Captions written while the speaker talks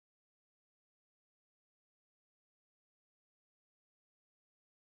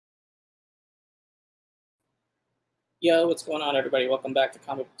Yo, what's going on, everybody? Welcome back to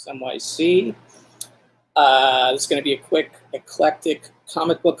Comic Books NYC. This is going to be a quick eclectic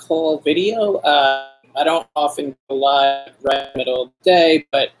comic book haul video. I don't often go live right in the middle of the day,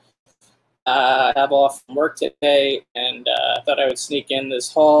 but I have off from work today, and I thought I would sneak in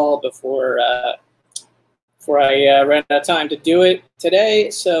this haul before I ran out of time to do it today.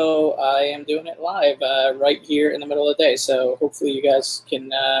 So I am doing it live right here in the middle of the day. So hopefully you guys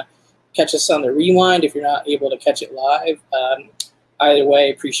can catch us on the rewind if you're not able to catch it live. Either way,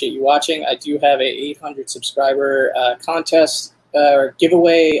 appreciate you watching. I do have a 800 subscriber contest or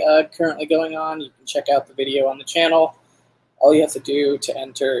giveaway currently going on. You can check out the video on the channel. All you have to do to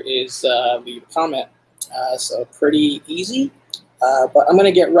enter is leave a comment. So pretty easy. But I'm going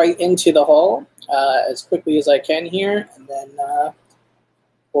to get right into the haul as quickly as I can here, and then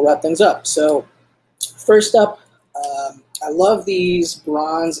we'll wrap things up. So first up, I love these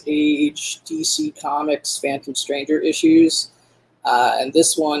Bronze Age DC Comics Phantom Stranger issues, and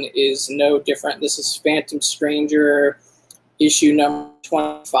this one is no different. This is Phantom Stranger issue number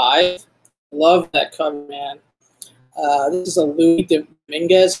 25. Love that cover, man. This is a Louis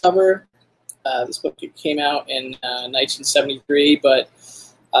Dominguez cover. This book came out in 1973, but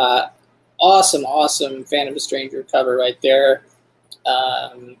awesome Phantom Stranger cover right there.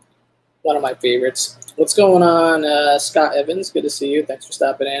 One of my favorites. What's going on, Scott Evans? Good to see you. Thanks for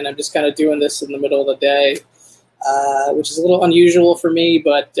stopping in. I'm just kind of doing this in the middle of the day, which is a little unusual for me,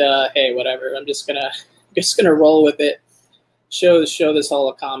 but hey, whatever. I'm just gonna roll with it. Show this haul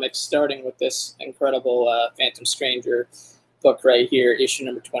of comics, starting with this incredible Phantom Stranger book right here, issue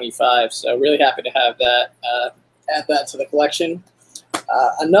number 25. So really happy to have that, add that to the collection.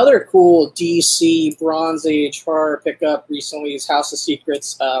 Another cool DC Bronze Age horror pickup recently is House of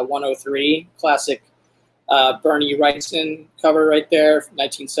Secrets 103, classic Bernie Wrightson cover right there from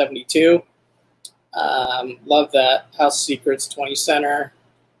 1972. Love that. House of Secrets 20 center,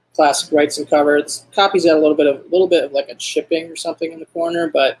 classic Wrightson cover. It's copies got a little bit of like a chipping or something in the corner,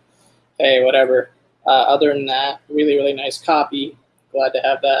 but hey, whatever. Other than that, really nice copy. Glad to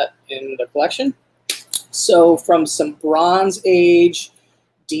have that in the collection. So from some Bronze Age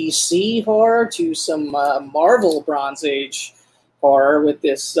DC horror to some Marvel Bronze Age horror with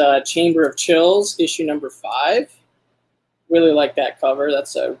this Chamber of Chills, issue number 5. Really like that cover.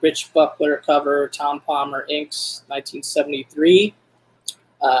 That's a Rich Buckler cover, Tom Palmer inks, 1973.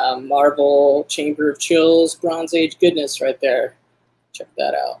 Marvel Chamber of Chills, Bronze Age goodness right there. Check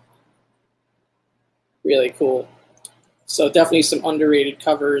that out. Really cool. So definitely some underrated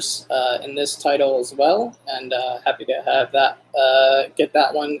covers in this title as well, and happy to have that get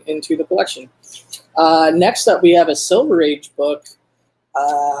that one into the collection. Next up, we have a Silver Age book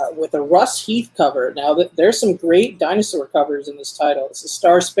with a Russ Heath cover. Now, there's some great dinosaur covers in this title. This is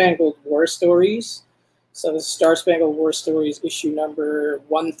Star Spangled War Stories. So this is Star Spangled War Stories issue number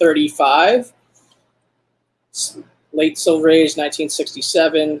 135. Late Silver Age,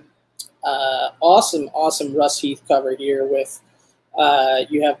 1967. Awesome Russ Heath cover here with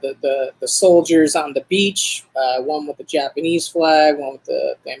you have the soldiers on the beach, one with the Japanese flag, one with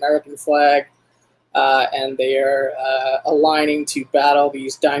the American flag, and they are aligning to battle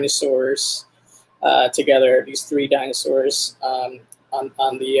these dinosaurs together. These 3 dinosaurs on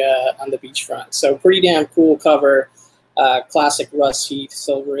the beachfront. So pretty damn cool cover. Classic Russ Heath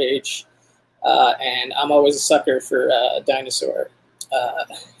Silver Age, and I'm always a sucker for dinosaur.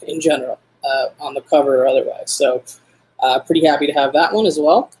 In general, on the cover or otherwise. So pretty happy to have that one as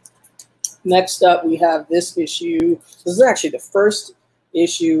well. Next up, we have this issue. This is actually the first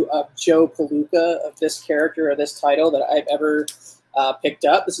issue of Joe Palooka, of this character or this title, that I've ever picked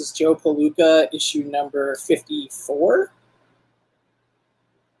up. This is Joe Palooka, issue number 54.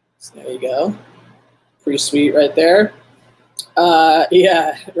 So there you go. Pretty sweet right there.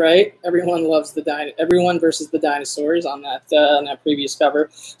 Yeah, right. Everyone loves everyone versus the dinosaurs on that previous cover.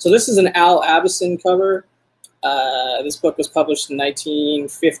 So this is an Al Avison cover. This book was published in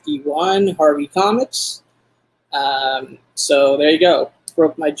 1951, Harvey Comics. So there you go.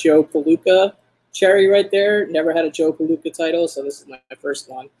 Broke my Joe Palooka cherry right there. Never had a Joe Palooka title, so this is my first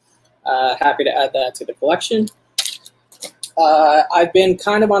one. Happy to add that to the collection. I've been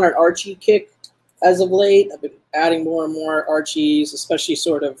kind of on an Archie kick as of late. I've been adding more and more Archies, especially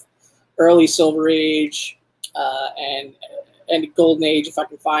sort of early Silver Age and Golden Age, if I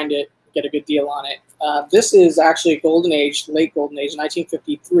can find it, get a good deal on it. This is actually Golden Age, late Golden Age,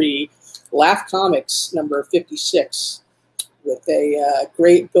 1953, Laugh Comics number 56, with a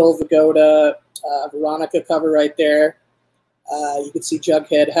great Bill Vigoda Veronica cover right there. You can see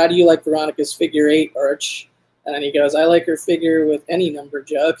Jughead. How do you like Veronica's figure 8, Arch? And then he goes, I like her figure with any number,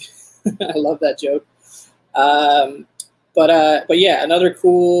 Jug. I love that joke. But yeah, another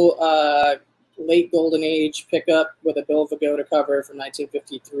cool late golden age pickup with a Bill Vigoda cover from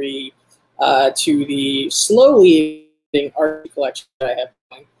 1953 to the slowly art collection that I have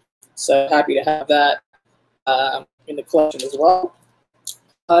going. So happy to have that in the collection as well.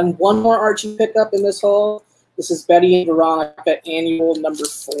 And one more Archie pickup in this haul. This is Betty and Veronica Annual number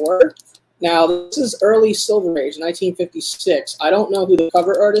 4. Now, this is early Silver Age, 1956. I don't know who the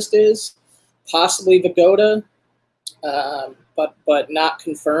cover artist is. Possibly Vigoda, but not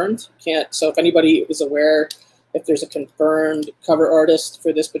confirmed. So if anybody is aware if there's a confirmed cover artist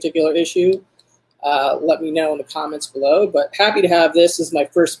for this particular issue, let me know in the comments below. But happy to have this. This is my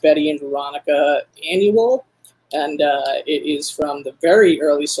first Betty and Veronica Annual, and it is from the very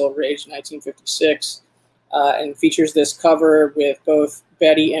early Silver Age, 1956, and features this cover with both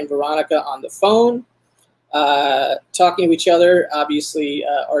Betty and Veronica on the phone, talking to each other. Obviously,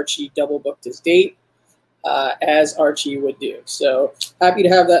 Archie double booked his date, as Archie would do. So happy to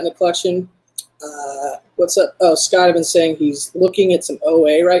have that in the collection. What's up? Oh, Scott, I've been saying he's looking at some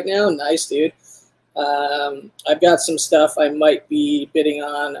OA right now. Nice, dude. I've got some stuff I might be bidding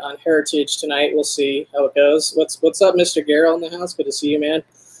on Heritage tonight. We'll see how it goes. What's up, Mr. Garrell in the house? Good to see you, man.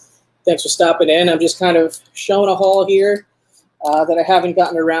 Thanks for stopping in. I'm just kind of showing a haul here that I haven't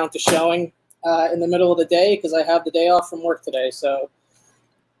gotten around to showing in the middle of the day because I have the day off from work today. So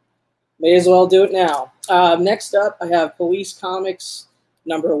may as well do it now. Next up, I have Police Comics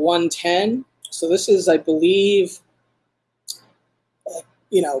number 110. So this is, I believe,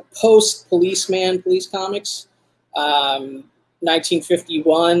 post-Policeman Police Comics,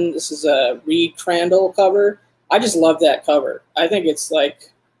 1951. This is a Reed Crandall cover. I just love that cover. I think it's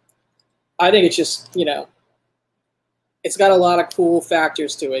just, it's got a lot of cool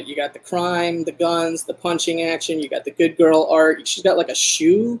factors to it. You got the crime, the guns, the punching action. You got the good girl art. She's got like a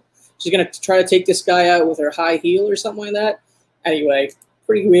shoe. She's going to try to take this guy out with her high heel or something like that. Anyway,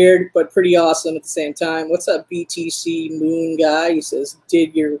 pretty weird, but pretty awesome at the same time. What's up, BTC Moon Guy? He says,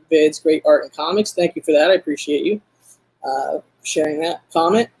 did your vids, great art and comics. Thank you for that. I appreciate you sharing that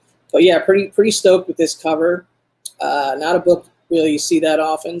comment. But yeah, pretty stoked with this cover. Not a book really you see that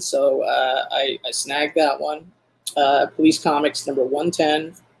often, so I snagged that one. Police Comics number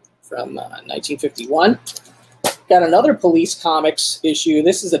 110 from 1951. Got another Police Comics issue.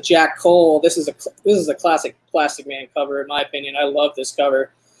 This is a Jack Cole. This is a classic Plastic Man cover, in my opinion. I love this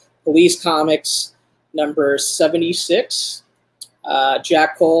cover. Police Comics number 76.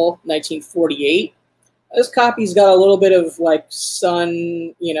 Jack Cole, 1948. This copy's got a little bit of like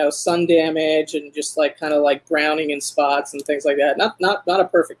sun damage and just like kind of like browning in spots and things like that. Not a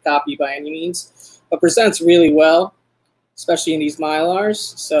perfect copy by any means, but presents really well, especially in these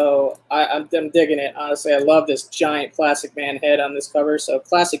Mylars. So I'm digging it. Honestly, I love this giant Plastic Man head on this cover. So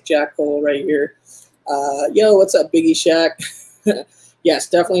classic Jack Cole right here. Yo, what's up, Biggie Shack? Yes,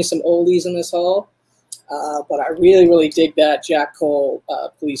 definitely some oldies in this haul. But I really dig that Jack Cole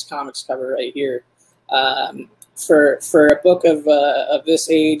Police Comics cover right here. For a book of this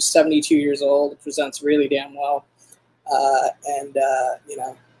age, 72 years old, it presents really damn well.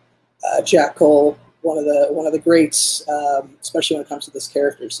 Jack Cole, one of the greats, especially when it comes to this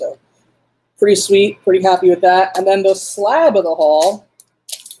character. So pretty sweet, pretty happy with that. And then the slab of the haul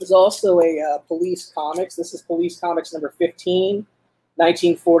is also a Police Comics. This is Police Comics number 15,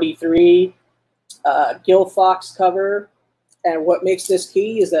 1943, Gil Fox cover. And what makes this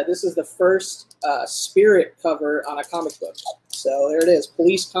key is that this is the first Spirit cover on a comic book. So there it is,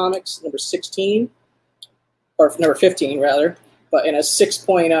 Police Comics number 16, or number 15 rather, but in a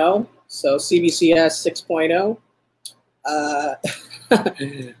 6.0. So CBCS 6.0.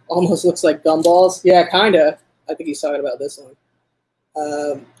 Almost looks like gumballs. Yeah, kind of. I think he's talking about this one.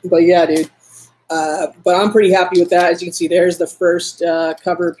 But yeah, dude. But I'm pretty happy with that. As you can see, there's the first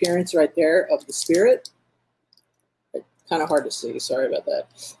cover appearance right there of the Spirit. Kind of hard to see. Sorry about that.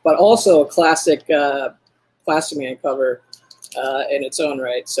 But also a classic Plastic Man cover in its own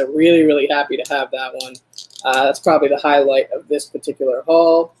right. So really happy to have that one. That's probably the highlight of this particular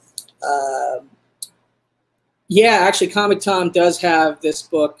haul. Yeah, actually, Comic Tom does have this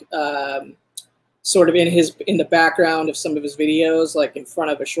book sort of in the background of some of his videos, like in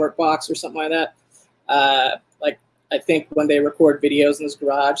front of a short box or something like that. Like I think when they record videos in his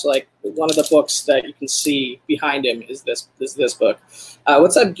garage, like one of the books that you can see behind him is this book.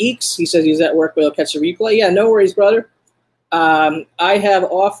 What's up, Geeks? He says he's at work, but he'll catch a replay. Yeah, no worries, brother. I have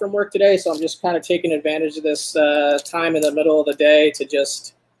off from work today, so I'm just kind of taking advantage of this time in the middle of the day to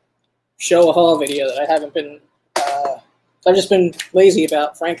just show a haul video that I haven't been, I've just been lazy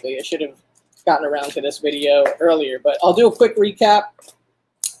about, frankly. I should have gotten around to this video earlier, but I'll do a quick recap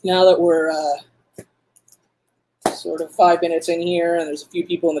now that we're sort of 5 minutes in here, and there's a few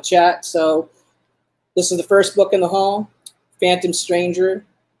people in the chat. So this is the first book in the haul, Phantom Stranger,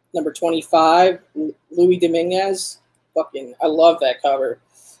 number 25, Louis Dominguez. I love that cover.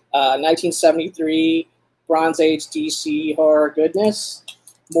 1973, Bronze Age DC horror goodness.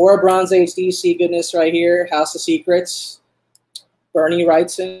 More Bronze Age DC goodness right here. House of Secrets, Bernie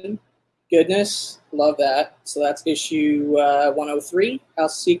Wrightson goodness. Love that. So that's issue 103,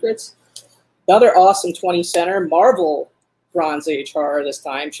 House of Secrets. Another awesome 20 center, Marvel Bronze Age horror this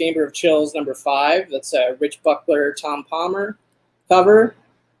time, Chamber of Chills number 5. That's a Rich Buckler, Tom Palmer cover.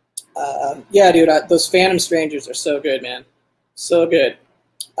 Yeah, dude, those Phantom Strangers are so good, man. So good.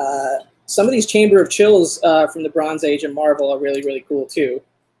 Some of these Chamber of Chills from the Bronze Age and Marvel are really, really cool too.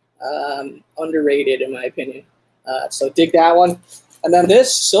 Underrated in my opinion. So dig that one. And then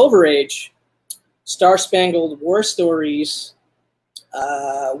this Silver Age, Star Spangled War Stories,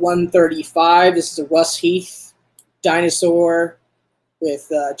 135. This is a Russ Heath dinosaur with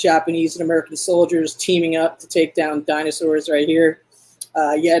Japanese and American soldiers teaming up to take down dinosaurs right here.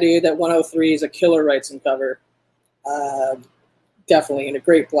 Yeah, dude, that 103 is a killer Wrightson cover. Definitely, and a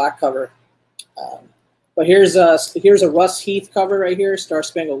great black cover. But here's a Russ Heath cover right here, Star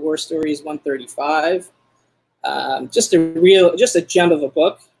Spangled War Stories 135. Just a gem of a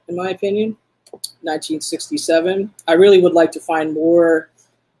book, in my opinion. 1967. I really would like to find more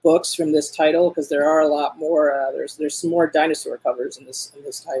books from this title because there are a lot more. There's some more dinosaur covers in this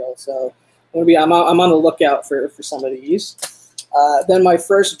title, so I'm on the lookout for some of these. Then my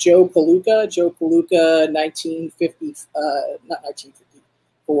first Joe Palooka, 1950, not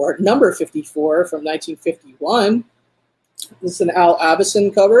 1954, number 54 from 1951. This is an Al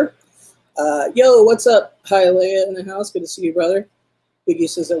Avison cover. Yo, what's up? Hi, Leia in the house. Good to see you, brother. Biggie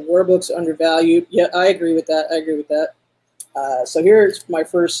says that war books are undervalued. Yeah, I agree with that. So here's my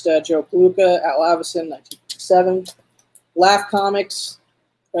first Joe Palooka, Al Avison, 1957. Laugh Comics,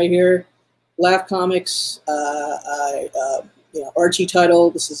 right here. Laugh Comics, Archie title.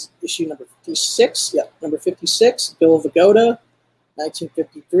 This is issue number 56. Yep, number 56. Bill Vigoda,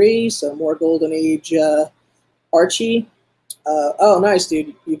 1953. So more Golden Age Archie. Oh, nice,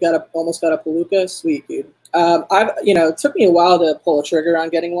 dude. You almost got a Palooka. Sweet, dude. It took me a while to pull a trigger on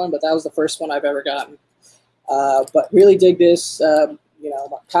getting one, but that was the first one I've ever gotten. But really dig this. I've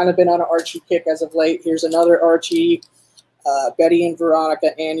kind of been on an Archie kick as of late. Here's another Archie, Betty and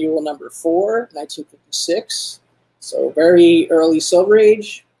Veronica Annual number 4, 1956. So very early Silver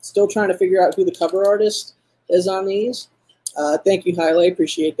Age. Still trying to figure out who the cover artist is on these. Thank you, Haile.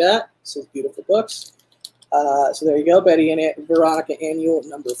 Appreciate that. So beautiful books. So there you go, Betty and Veronica Annual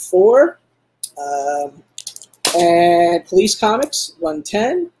number 4. And Police Comics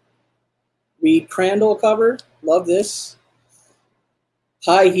 110. Reed Crandall cover. Love this.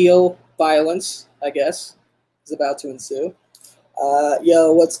 High heel violence, I guess, is about to ensue.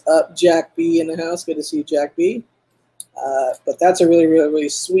 Yo, what's up, Jack B in the house? Good to see you, Jack B. But that's a really, really, really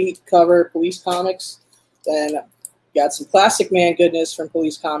sweet cover, Police Comics. Then got some Plastic Man goodness from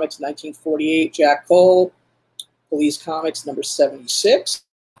Police Comics, 1948, Jack Cole. Police Comics number 76.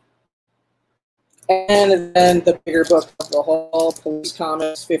 And then the bigger book of the whole, Police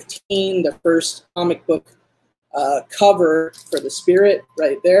Comics 15, the first comic book cover for the Spirit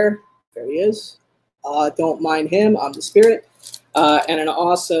right there. There he is. Don't mind him, I'm the Spirit. And an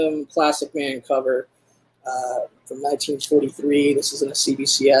awesome Plastic Man cover from 1943. This is in a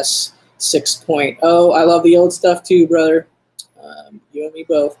CBCS 6.0. I love the old stuff too, brother. You and me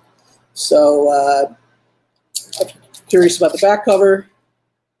both. So curious about the back cover.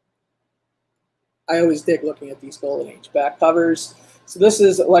 I always dig looking at these Golden Age back covers. So this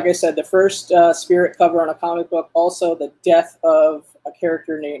is, like I said, the first Spirit cover on a comic book. Also, the death of a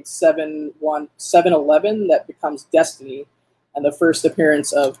character named 711 that becomes Destiny, and the first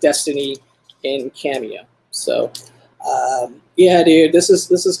appearance of Destiny in Cameo. So, yeah, dude, this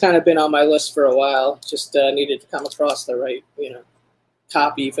has kind of been on my list for a while. Just needed to come across the right,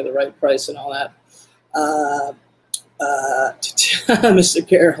 copy for the right price and all that. Mr.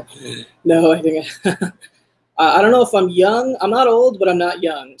 Carroll. No, I think I don't know if I'm young. I'm not old, but I'm not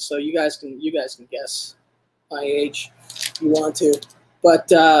young. So you guys can guess my age if you want to. But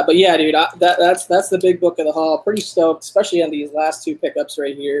yeah, dude, that's the big book of the haul. Pretty stoked, especially on these last two pickups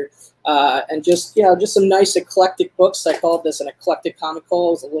right here. And just some nice eclectic books. I called this an eclectic comic haul.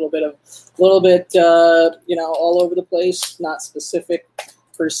 It was a little bit all over the place, not specific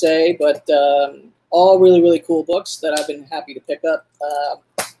per se, but all really, really cool books that I've been happy to pick up.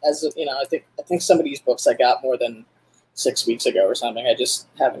 I think some of these books I got more than 6 weeks ago or something. I just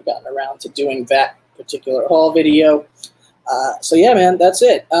haven't gotten around to doing that particular haul video. So yeah, man, that's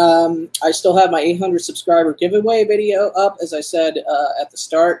it. I still have my 800 subscriber giveaway video up, as I said at the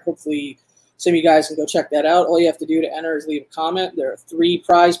start. Hopefully some of you guys can go check that out. All you have to do to enter is leave a comment. There are 3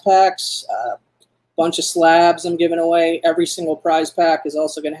 prize packs, bunch of slabs I'm giving away. Every single prize pack is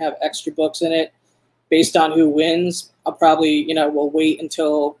also going to have extra books in it. Based on who wins, I'll probably, we'll wait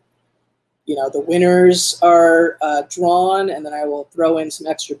until, the winners are drawn, and then I will throw in some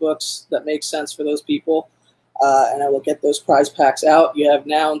extra books that make sense for those people. And I will get those prize packs out. You have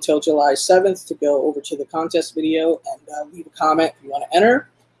now until July 7th to go over to the contest video and leave a comment if you want to enter.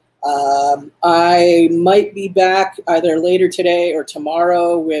 I might be back either later today or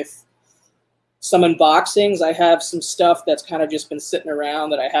tomorrow with some unboxings. I have some stuff that's kind of just been sitting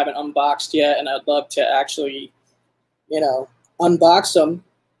around that I haven't unboxed yet, and I'd love to actually, unbox them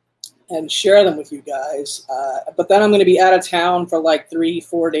and share them with you guys. But then I'm going to be out of town for like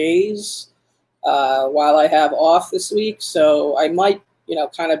 3-4 days. While I have off this week, so I might,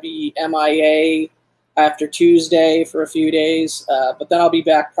 kind of be MIA after Tuesday for a few days, but then I'll be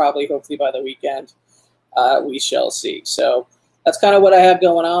back probably, hopefully by the weekend. We shall see. So that's kind of what I have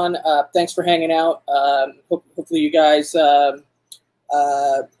going on. Thanks for hanging out. Hopefully you guys,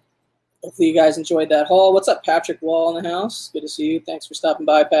 enjoyed that haul. What's up, Patrick Wall in the house? Good to see you. Thanks for stopping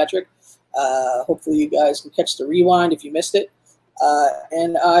by, Patrick. Hopefully you guys can catch the rewind if you missed it.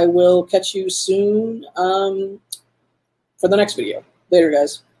 And I will catch you soon for the next video. Later,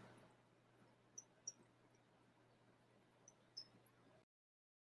 guys.